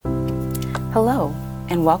Hello,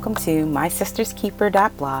 and welcome to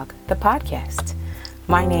MySistersKeeper.blog, the podcast.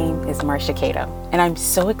 My name is Marcia Cato, and I'm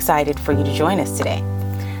so excited for you to join us today.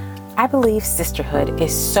 I believe sisterhood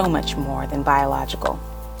is so much more than biological.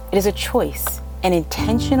 It is a choice, an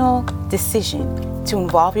intentional decision to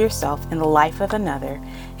involve yourself in the life of another,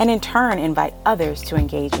 and in turn invite others to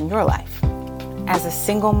engage in your life. As a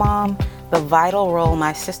single mom, the vital role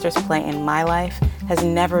my sisters play in my life has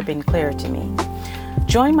never been clearer to me.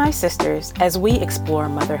 Join my sisters as we explore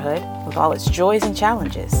motherhood with all its joys and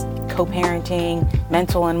challenges, co-parenting,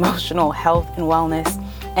 mental and emotional health and wellness,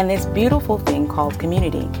 and this beautiful thing called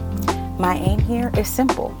community. My aim here is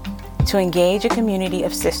simple: to engage a community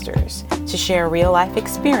of sisters, to share real-life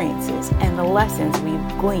experiences and the lessons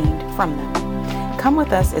we've gleaned from them. Come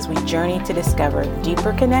with us as we journey to discover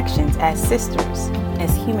deeper connections as sisters,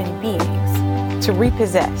 as human beings, to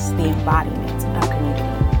repossess the embodiment of community.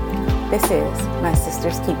 This is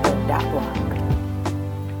MySistersKeeper.blog.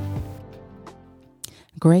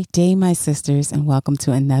 Great day, my sisters, and welcome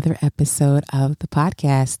to another episode of the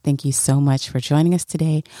podcast. Thank you so much for joining us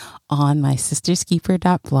today on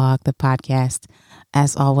MySistersKeeper.blog, the podcast.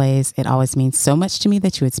 As always, it always means so much to me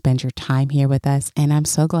that you would spend your time here with us, and I'm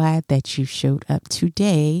so glad that you showed up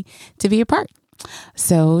today to be a part.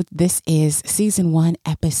 So this is season 1,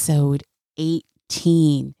 episode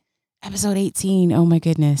 18. Episode 18. Oh my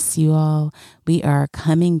goodness, you all, we are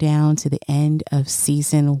coming down to the end of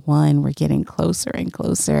season 1. We're getting closer and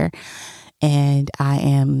closer, and I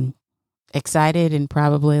am excited and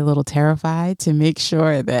probably a little terrified to make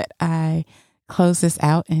sure that I close this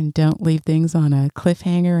out and don't leave things on a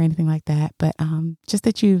cliffhanger or anything like that. But just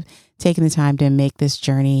that you've taken the time to make this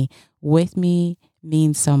journey with me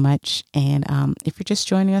means so much. And if you're just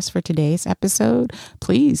joining us for today's episode,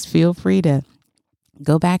 please feel free to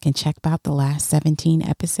go back and check out the last 17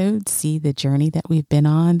 episodes, see the journey that we've been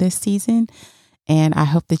on this season, and I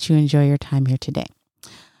hope that you enjoy your time here today.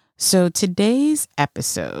 So today's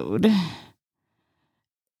episode,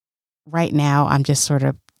 right now, I'm just sort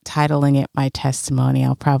of titling it my testimony.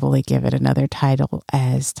 I'll probably give it another title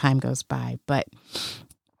as time goes by, but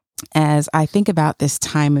as I think about this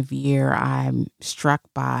time of year, I'm struck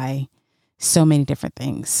by so many different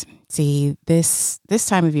things. See, this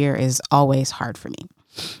time of year is always hard for me.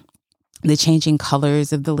 The changing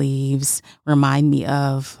colors of the leaves remind me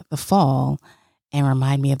of the fall and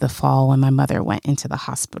remind me of the fall when my mother went into the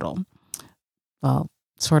hospital. Well,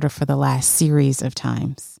 sort of for the last series of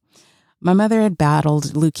times. My mother had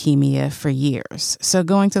battled leukemia for years, so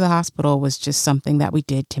going to the hospital was just something that we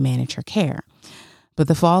did to manage her care. But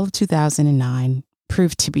the fall of 2009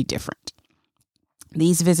 proved to be different.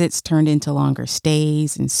 These visits turned into longer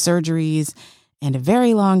stays and surgeries and a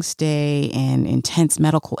very long stay and intense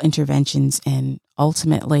medical interventions, and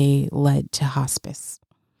ultimately led to hospice.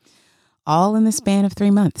 All in the span of 3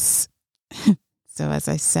 months. So as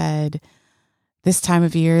I said, this time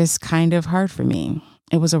of year is kind of hard for me.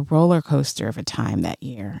 It was a roller coaster of a time that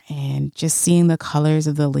year, and just seeing the colors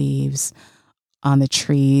of the leaves on the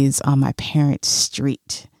trees on my parents'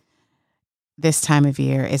 street this time of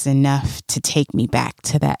year is enough to take me back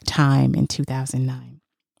to that time in 2009.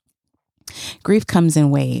 Grief comes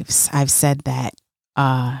in waves. I've said that,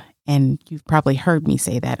 and you've probably heard me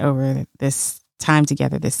say that over this time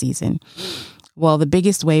together this season. Well, the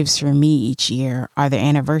biggest waves for me each year are the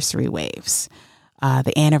anniversary waves.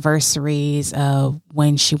 The anniversaries of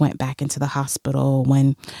when she went back into the hospital,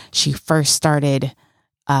 when she first started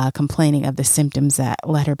complaining of the symptoms that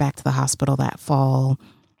led her back to the hospital that fall,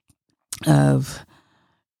 of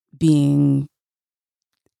being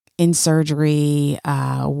in surgery,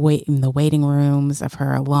 in the waiting rooms, of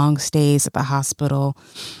her long stays at the hospital,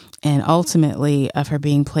 and ultimately of her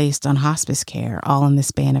being placed on hospice care, all in the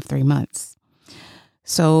span of 3 months.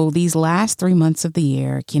 So these last 3 months of the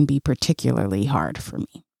year can be particularly hard for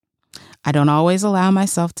me. I don't always allow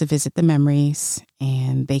myself to visit the memories,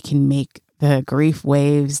 and they can make the grief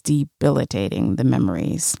waves debilitating, the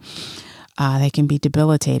memories. They can be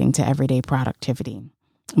debilitating to everyday productivity,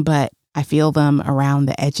 but I feel them around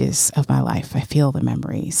the edges of my life. I feel the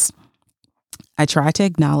memories. I try to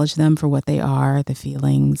acknowledge them for what they are, the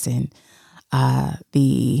feelings and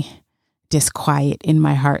the disquiet in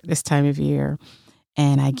my heart this time of year,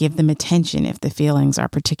 and I give them attention if the feelings are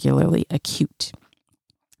particularly acute.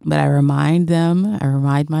 But I remind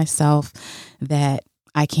myself that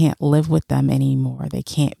I can't live with them anymore. They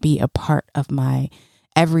can't be a part of my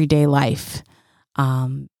everyday life,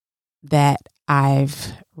 that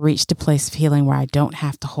I've reached a place of healing where I don't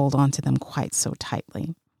have to hold on to them quite so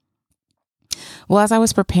tightly. Well, as I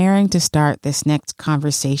was preparing to start this next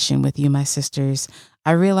conversation with you, my sisters,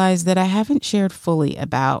 I realized that I haven't shared fully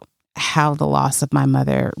about how the loss of my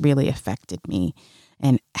mother really affected me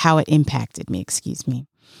and how it impacted me,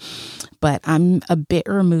 But I'm a bit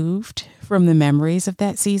removed from the memories of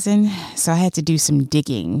that season, so I had to do some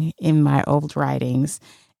digging in my old writings,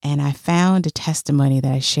 and I found a testimony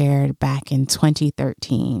that I shared back in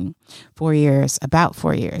 2013, about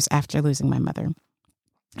 4 years after losing my mother.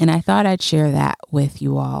 And I thought I'd share that with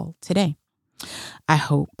you all today. I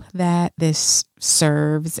hope that this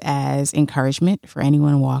serves as encouragement for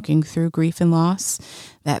anyone walking through grief and loss,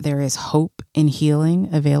 that there is hope and healing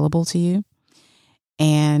available to you.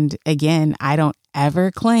 And again, I don't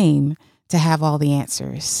ever claim to have all the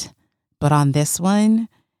answers, but on this one,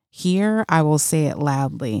 here I will say it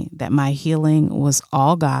loudly that my healing was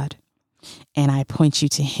all God, and I point you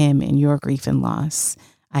to Him in your grief and loss.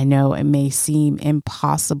 I know it may seem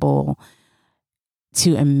impossible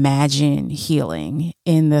to imagine healing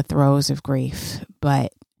in the throes of grief,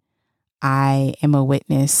 but I am a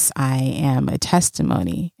witness, I am a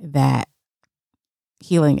testimony that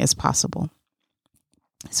healing is possible.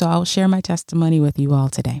 So I'll share my testimony with you all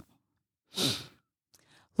today.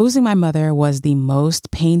 Losing my mother was the most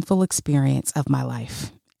painful experience of my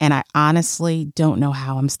life, and I honestly don't know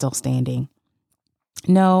how I'm still standing.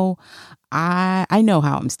 No, I know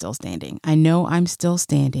how I'm still standing. I know I'm still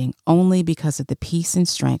standing only because of the peace and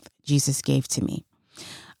strength Jesus gave to me.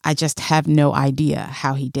 I just have no idea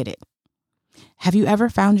how He did it. Have you ever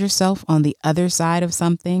found yourself on the other side of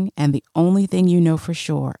something and the only thing you know for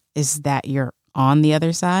sure is that you're on the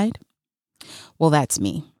other side? Well, that's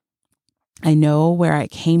me. I know where I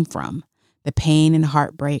came from, the pain and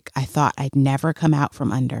heartbreak I thought I'd never come out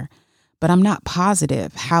from under, but I'm not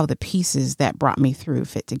positive how the pieces that brought me through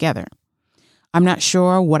fit together. I'm not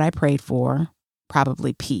sure what I prayed for,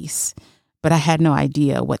 probably peace, but I had no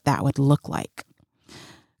idea what that would look like.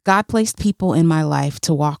 God placed people in my life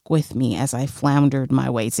to walk with me as I floundered my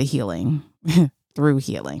way to healing, through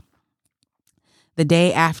healing. The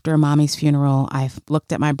day after Mommy's funeral, I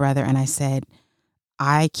looked at my brother and I said,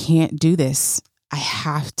 I can't do this. I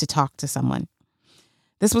have to talk to someone.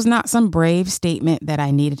 This was not some brave statement that I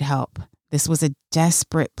needed help. This was a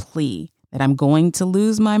desperate plea that I'm going to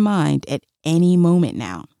lose my mind at any moment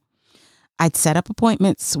now. I'd set up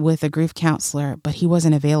appointments with a grief counselor, but he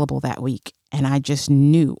wasn't available that week, and I just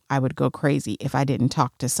knew I would go crazy if I didn't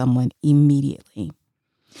talk to someone immediately.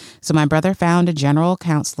 So my brother found a general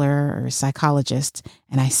counselor or psychologist,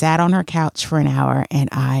 and I sat on her couch for an hour and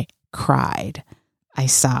I cried. I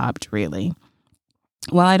sobbed, really.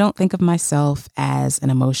 While I don't think of myself as an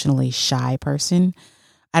emotionally shy person,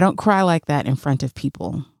 I don't cry like that in front of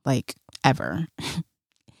people, like ever.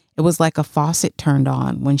 It was like a faucet turned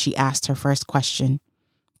on when she asked her first question.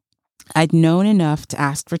 I'd known enough to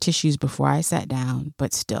ask for tissues before I sat down,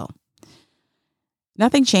 but still.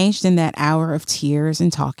 Nothing changed in that hour of tears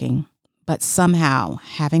and talking, but somehow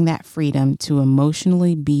having that freedom to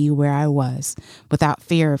emotionally be where I was without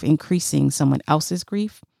fear of increasing someone else's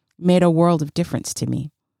grief made a world of difference to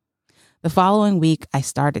me. The following week, I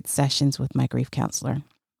started sessions with my grief counselor.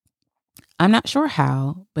 I'm not sure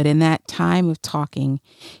how, but in that time of talking,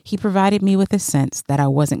 he provided me with a sense that I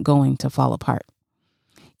wasn't going to fall apart.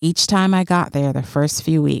 Each time I got there the first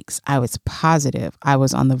few weeks, I was positive I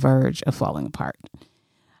was on the verge of falling apart,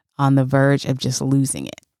 on the verge of just losing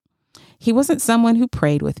it. He wasn't someone who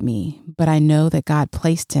prayed with me, but I know that God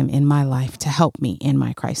placed him in my life to help me in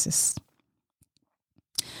my crisis.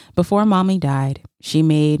 Before Mommy died, she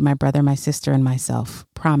made my brother, my sister, and myself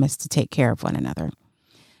promise to take care of one another.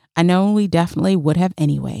 I know we definitely would have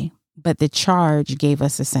anyway, but the charge gave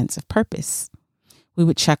us a sense of purpose. We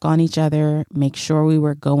would check on each other, make sure we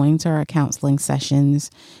were going to our counseling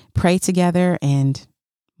sessions, pray together, and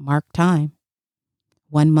mark time.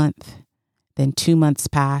 1 month, then 2 months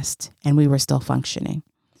passed, and we were still functioning.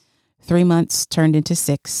 3 months turned into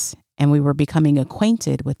 6, and we were becoming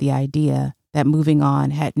acquainted with the idea that moving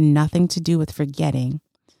on had nothing to do with forgetting,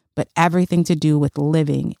 but everything to do with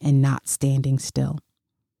living and not standing still.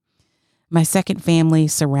 My second family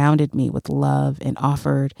surrounded me with love and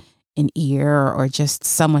offered an ear or just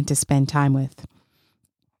someone to spend time with.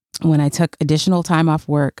 When I took additional time off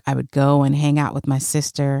work, I would go and hang out with my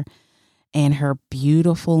sister and her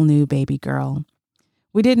beautiful new baby girl.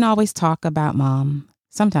 We didn't always talk about Mom.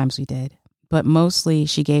 Sometimes we did, but mostly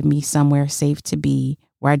she gave me somewhere safe to be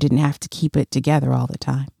where I didn't have to keep it together all the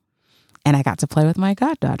time. And I got to play with my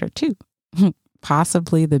goddaughter too.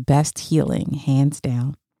 Possibly the best healing, hands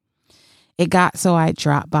down. It got so I'd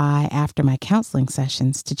drop by after my counseling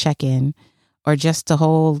sessions to check in or just to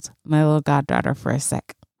hold my little goddaughter for a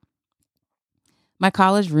sec. My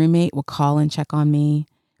college roommate would call and check on me.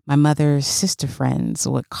 My mother's sister friends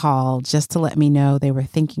would call just to let me know they were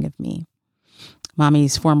thinking of me.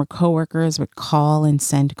 Mommy's former coworkers would call and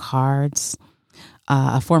send cards.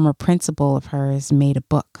 A former principal of hers made a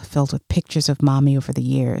book filled with pictures of Mommy over the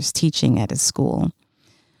years teaching at his school.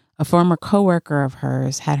 A former coworker of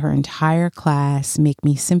hers had her entire class make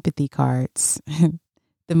me sympathy cards.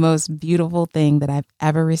 The most beautiful thing that I've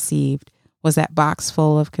ever received was that box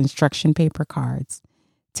full of construction paper cards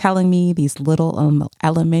telling me these little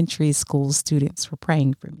elementary school students were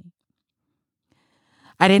praying for me.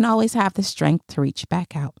 I didn't always have the strength to reach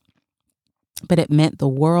back out, but it meant the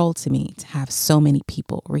world to me to have so many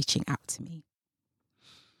people reaching out to me.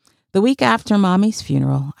 The week after Mommy's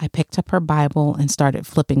funeral, I picked up her Bible and started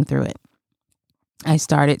flipping through it. I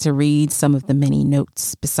started to read some of the many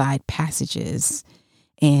notes beside passages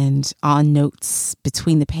and on notes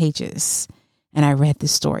between the pages, and I read the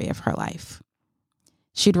story of her life.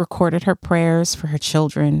 She'd recorded her prayers for her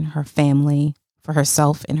children, her family, for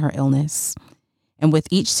herself in her illness. And with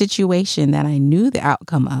each situation that I knew the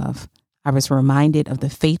outcome of, I was reminded of the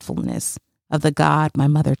faithfulness of the God my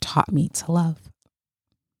mother taught me to love.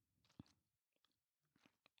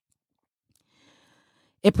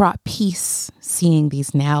 It brought peace seeing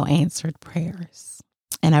these now answered prayers.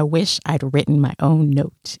 And I wish I'd written my own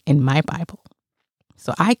note in my Bible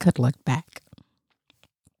so I could look back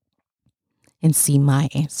and see my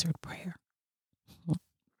answered prayer.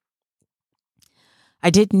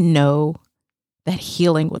 I didn't know that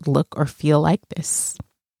healing would look or feel like this.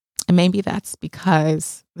 And maybe that's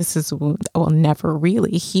because this is a wound that will never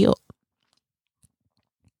really heal.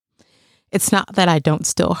 It's not that I don't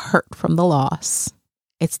still hurt from the loss.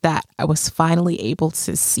 It's that I was finally able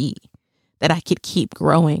to see that I could keep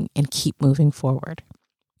growing and keep moving forward.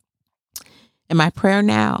 And my prayer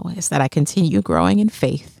now is that I continue growing in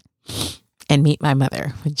faith and meet my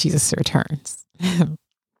mother when Jesus returns.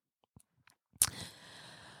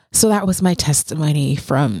 So that was my testimony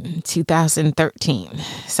from 2013,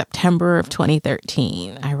 September of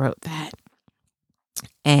 2013. I wrote that.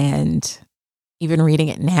 And even reading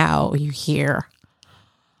it now, you hear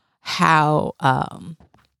how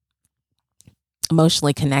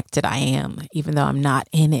emotionally connected I am, even though I'm not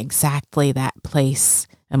in exactly that place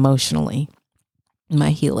emotionally. My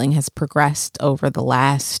healing has progressed over the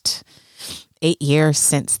last 8 years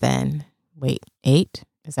since then. Wait, 8?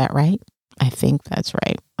 Is that right? I think that's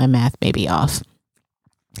right. My math may be off.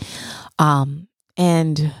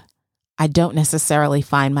 And I don't necessarily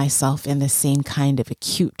find myself in the same kind of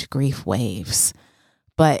acute grief waves.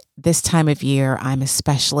 But this time of year, I'm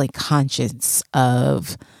especially conscious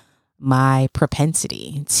of my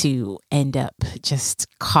propensity to end up just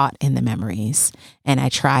caught in the memories. And I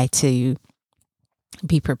try to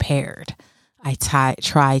be prepared. I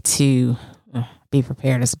try to be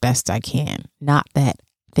prepared as best I can. Not that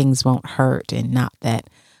things won't hurt and not that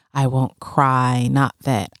I won't cry, not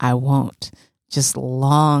that I won't just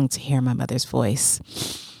long to hear my mother's voice,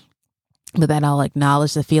 but that I'll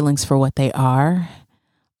acknowledge the feelings for what they are,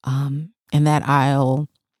 and that I'll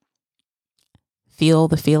feel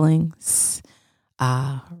the feelings,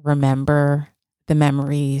 remember the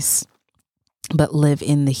memories, but live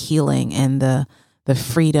in the healing and the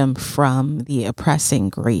freedom from the oppressing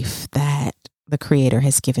grief that the Creator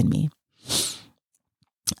has given me.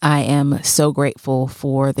 I am so grateful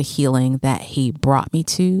for the healing that He brought me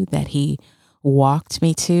to, that He walked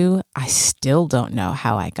me to. I still don't know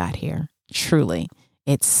how I got here. Truly,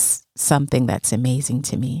 it's something that's amazing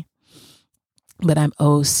to me. But I'm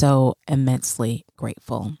oh so immensely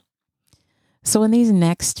grateful. So in these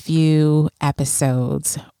next few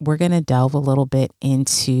episodes, we're going to delve a little bit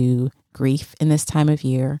into grief in this time of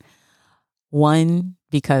year. One,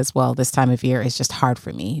 because, well, this time of year is just hard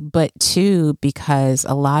for me. But two, because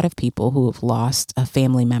a lot of people who have lost a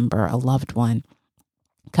family member, a loved one,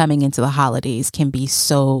 coming into the holidays can be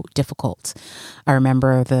so difficult. I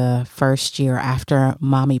remember the first year after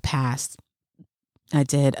Mommy passed, I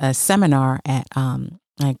did a seminar at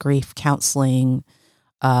grief counseling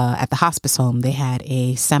at the hospice home. They had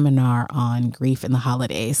a seminar on grief in the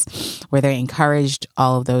holidays where they encouraged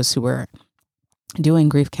all of those who were doing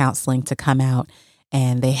grief counseling to come out.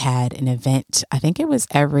 And they had an event, I think it was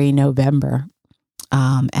every November,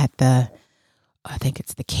 at I think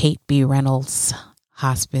it's the Kate B. Reynolds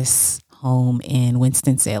Hospice Home in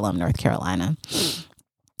Winston-Salem, North Carolina.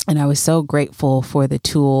 And I was so grateful for the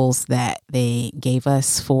tools that they gave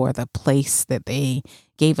us, for the place that they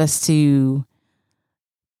gave us to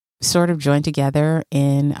sort of join together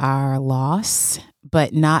in our loss,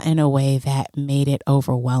 but not in a way that made it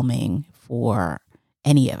overwhelming for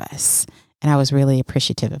any of us. And I was really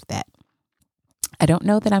appreciative of that. I don't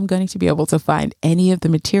know that I'm going to be able to find any of the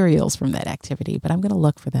materials from that activity, but I'm going to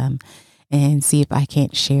look for them and see if I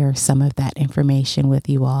can't share some of that information with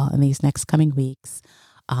you all in these next coming weeks.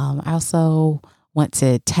 I also want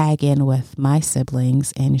to tag in with my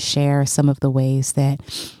siblings and share some of the ways that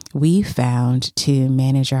we found to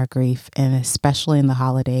manage our grief, and especially in the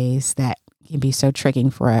holidays that can be so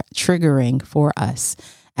triggering for us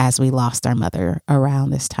as we lost our mother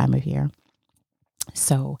around this time of year.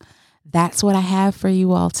 So that's what I have for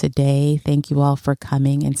you all today. Thank you all for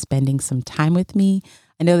coming and spending some time with me.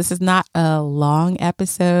 I know this is not a long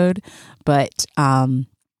episode, but I'm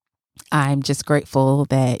just grateful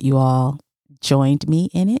that you all joined me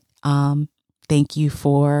in it. Thank you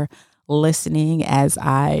for listening as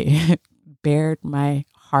I bared my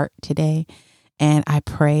heart today. And I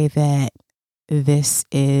pray that this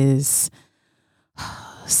is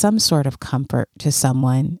some sort of comfort to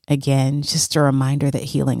someone. Again, just a reminder that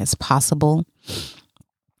healing is possible.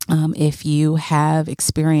 If you have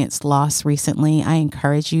experienced loss recently, I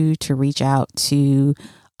encourage you to reach out to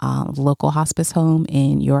local hospice home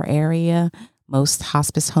in your area. Most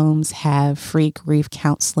hospice homes have free grief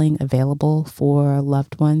counseling available for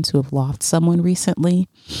loved ones who have lost someone recently,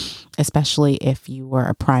 especially if you were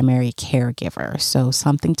a primary caregiver. So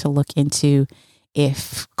something to look into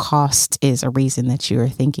if cost is a reason that you are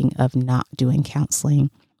thinking of not doing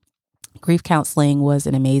counseling. Grief counseling was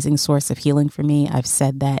an amazing source of healing for me. I've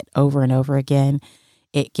said that over and over again.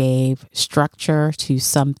 It gave structure to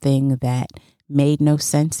something that made no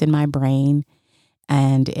sense in my brain.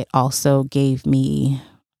 And it also gave me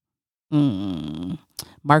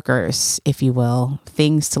markers, if you will,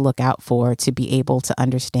 things to look out for to be able to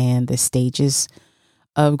understand the stages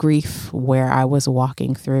of grief where I was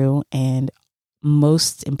walking through. And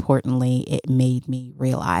most importantly, it made me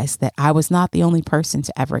realize that I was not the only person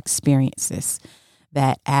to ever experience this,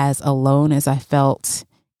 that as alone as I felt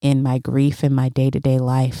in my grief in my day-to-day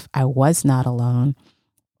life, I was not alone.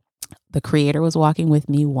 The Creator was walking with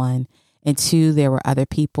me, one, and two, there were other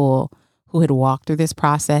people who had walked through this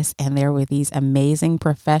process, and there were these amazing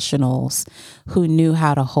professionals who knew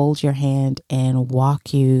how to hold your hand and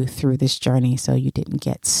walk you through this journey so you didn't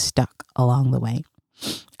get stuck along the way.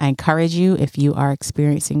 I encourage you, if you are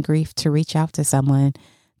experiencing grief, to reach out to someone,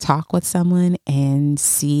 talk with someone, and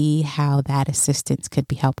see how that assistance could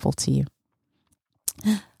be helpful to you.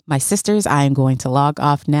 My sisters, I am going to log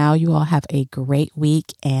off now. You all have a great week,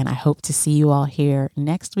 and I hope to see you all here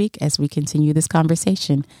next week as we continue this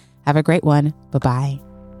conversation. Have a great one. Bye-bye.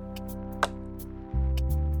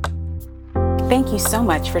 Thank you so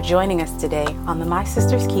much for joining us today on the My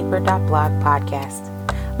Sister's Keeper.blog podcast.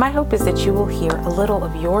 My hope is that you will hear a little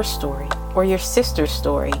of your story or your sister's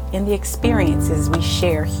story in the experiences we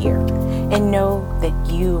share here, and know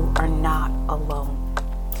that you are not alone.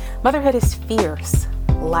 Motherhood is fierce.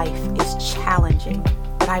 Life is challenging,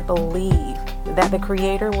 but I believe that the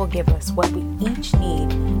Creator will give us what we each need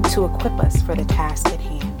to equip us for the task at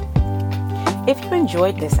hand. If you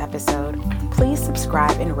enjoyed this episode, please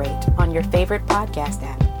subscribe and rate on your favorite podcast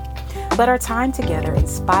app. Let our time together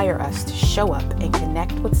inspire us to show up and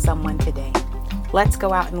connect with someone today. Let's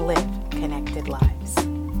go out and live connected lives.